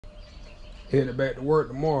Headed back to work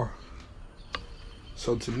tomorrow.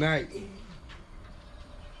 So tonight,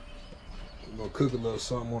 we're gonna cook a little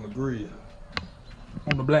something on the grill,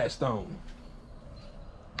 on the Blackstone.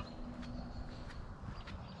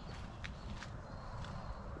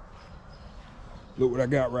 Look what I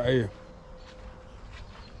got right here.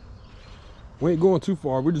 We ain't going too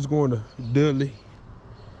far. We're just going to Dudley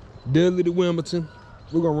to Wilmington.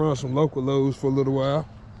 We're gonna run some local loads for a little while.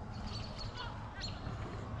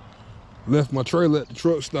 Left my trailer at the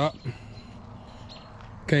truck stop.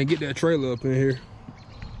 Can't get that trailer up in here.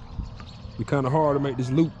 It's kind of hard to make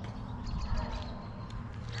this loop.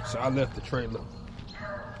 So I left the trailer.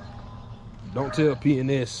 Don't tell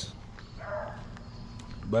P&S.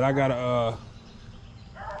 But I got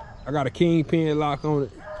a kingpin lock on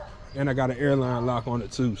it, and I got an airline lock on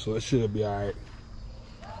it too, so it should be all right.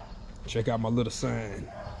 Check out my little sign.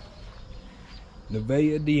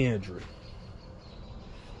 Nevaeh DeAndre.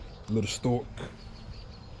 Little stork.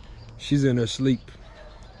 She's in her sleep.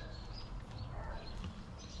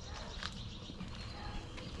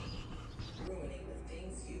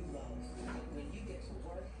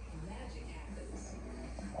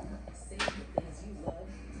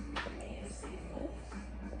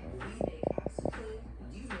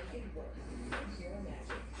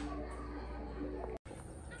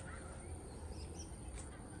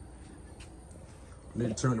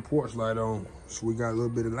 Need to turn the porch light on, so we got a little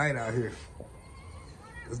bit of light out here.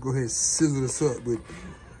 Let's go ahead and sizzle this up with,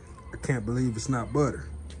 I can't believe it's not butter.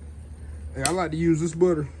 Hey, I like to use this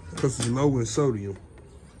butter because it's low in sodium.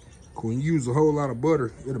 When you use a whole lot of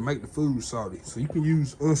butter, it'll make the food salty. So you can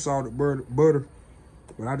use unsalted butter,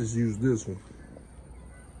 but I just use this one.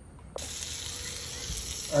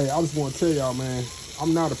 Hey, I just want to tell y'all, man,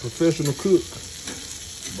 I'm not a professional cook,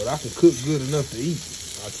 but I can cook good enough to eat.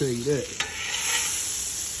 I'll tell you that.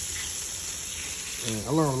 And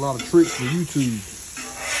I learned a lot of tricks from YouTube.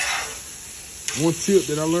 One tip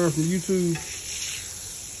that I learned from YouTube,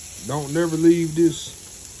 don't never leave this,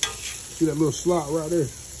 see that little slot right there?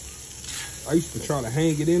 I used to try to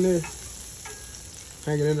hang it in there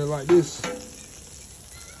like this.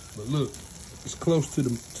 But look, it's close to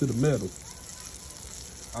the metal.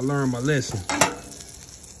 I learned my lesson.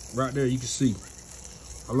 Right there you can see.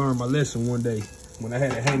 I learned my lesson one day when I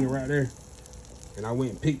had it hanging right there, and I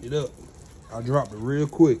went and picked it up. I dropped it real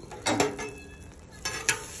quick.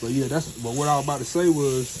 So yeah, but what I was about to say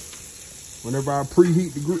was, whenever I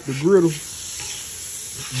preheat the griddle,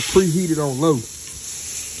 you preheat it on low.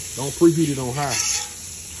 Don't preheat it on high.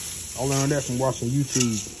 I learned that from watching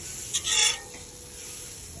YouTube.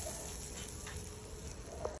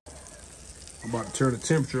 I'm about to turn the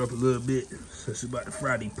temperature up a little bit since it's about to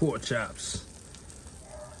fry these pork chops.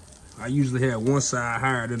 I usually have one side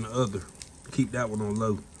higher than the other. Keep that one on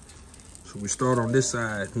low. So we start on this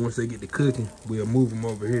side. Once they get to cooking, we'll move them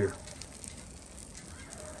over here.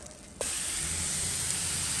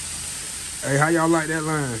 Hey, how y'all like that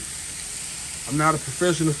line? I'm not a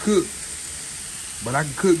professional cook, but I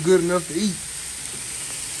can cook good enough to eat.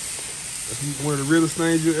 That's one of the realest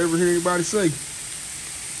things you'll ever hear anybody say.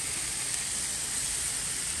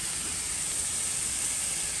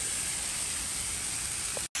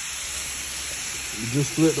 We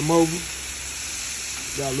just flip them over.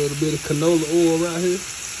 Got a little bit of canola oil right here.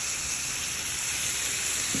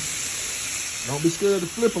 Don't be scared to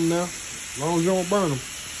flip them now, as long as you don't burn them.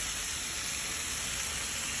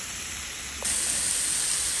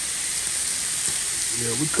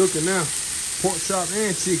 Yeah, we cooking now. Pork chop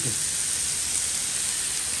and chicken.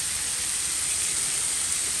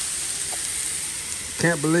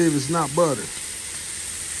 Can't believe it's not butter.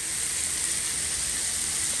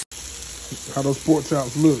 How those pork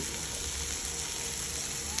chops look.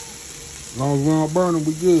 As long as we don't burn them,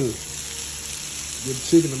 we good. Give the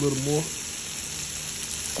chicken a little more.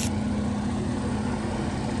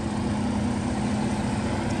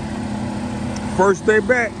 First day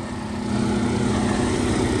back.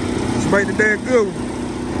 Let's make the day a good one.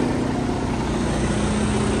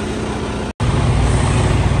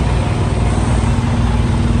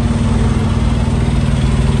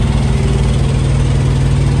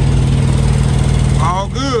 All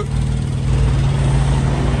good.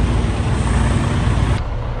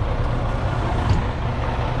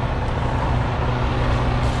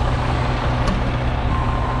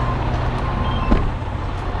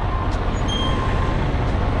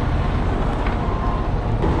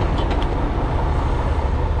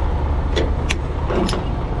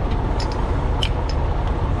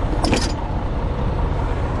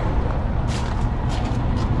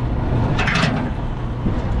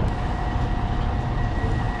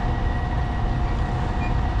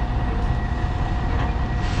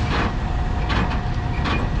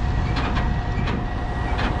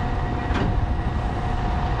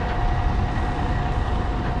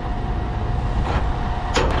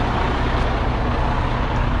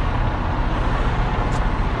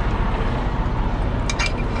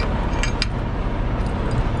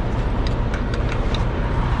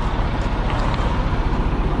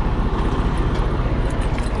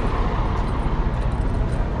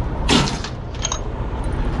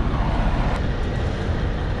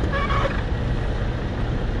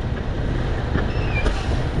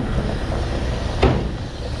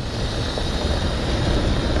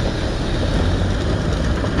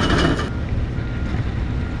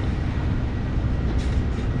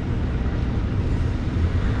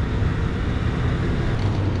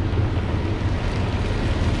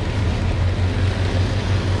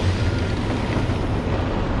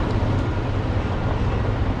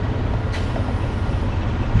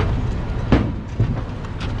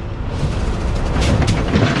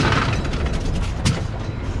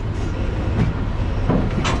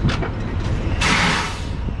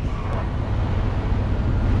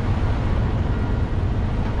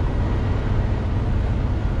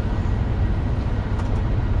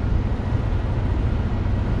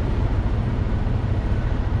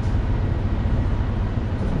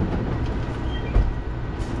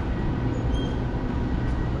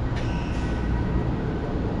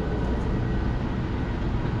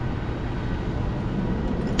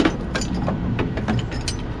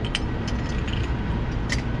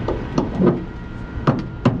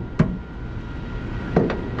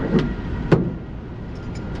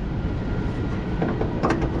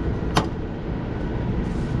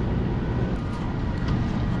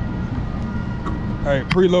 Hey,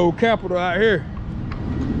 preload capital out here.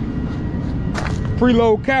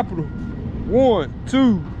 Preload capital. 1,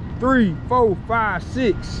 2, 3, 4, 5,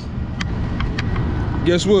 6.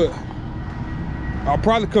 Guess what? I'll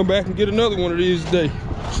probably come back and get another one of these today.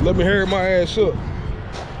 So let me hurry my ass up.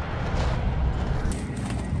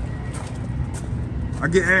 I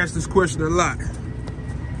get asked this question a lot.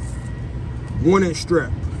 1-inch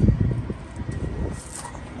strap.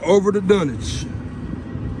 Over the dunnage.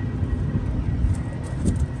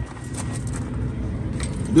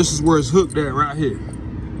 This is where it's hooked at right here.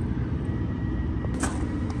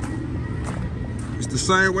 It's the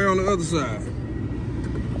same way on the other side.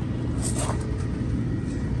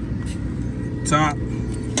 Top,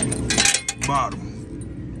 bottom.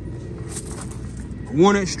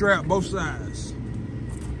 1-inch strap, both sides.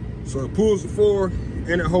 So it pulls it forward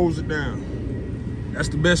and it holds it down. That's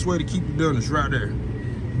the best way to keep the dunnage right there.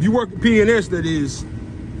 If you work at PNS, that is.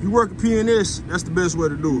 If you work at PNS, that's the best way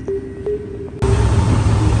to do it.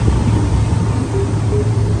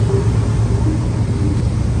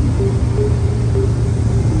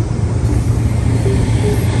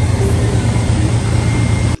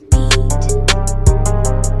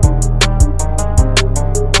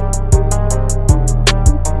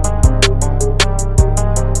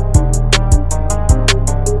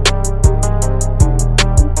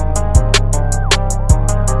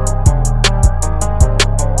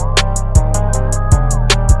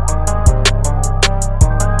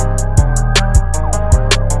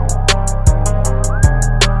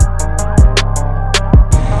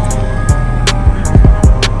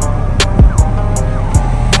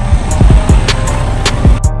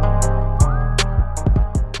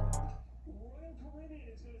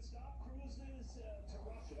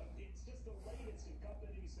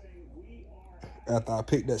 After I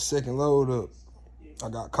picked that second load up, I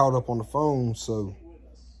got caught up on the phone. So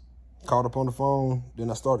caught up on the phone,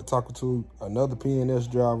 then I started talking to another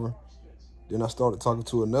PNS driver. Then I started talking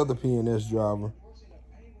to another PNS driver,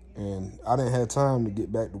 and I didn't have time to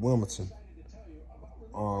get back to Wilmington.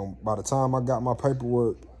 By the time I got my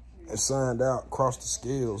paperwork and signed out, crossed the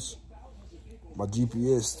scales, my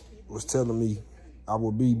GPS was telling me I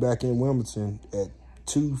would be back in Wilmington at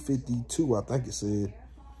 2:52, I think it said.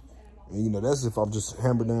 And, you know, that's if I'm just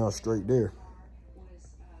hammered down straight there.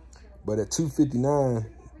 But at 2:59,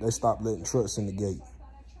 they stopped letting trucks in the gate.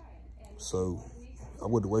 So I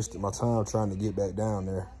would have wasted my time trying to get back down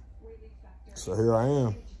there. So here I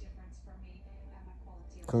am.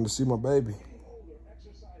 Come to see my baby.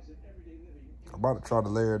 I'm about to try to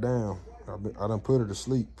lay her down. I done put her to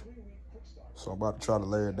sleep. So I'm about to try to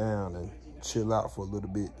lay her down and chill out for a little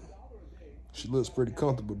bit. She looks pretty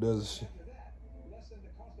comfortable, doesn't she?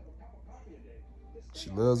 She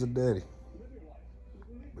loves her daddy.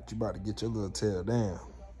 But you about to get your little tail down.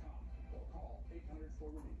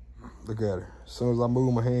 Look at her. As soon as I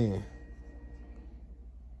move my hand.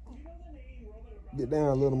 Get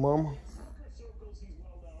down, little mama.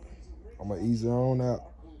 I'm gonna ease her on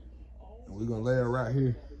out. And we're gonna lay her right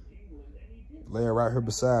here. Lay her right here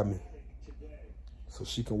beside me. So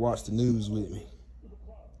she can watch the news with me.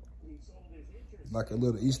 Like a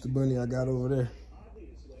little Easter bunny I got over there.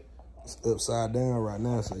 It's upside down right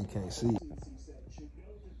now, so you can't see it.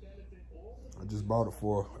 I just bought it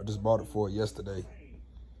for her yesterday.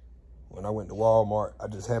 When I went to Walmart, I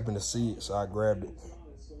just happened to see it, so I grabbed it.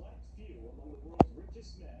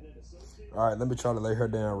 All right, let me try to lay her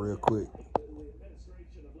down real quick.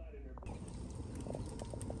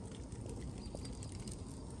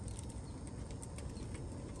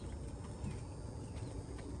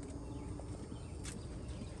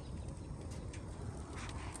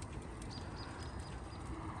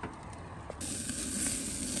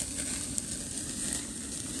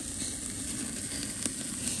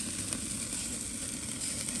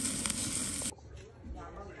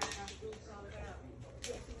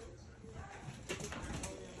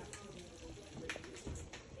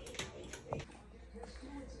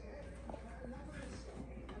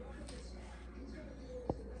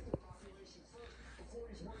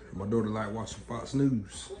 My daughter like watching Fox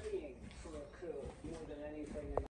News.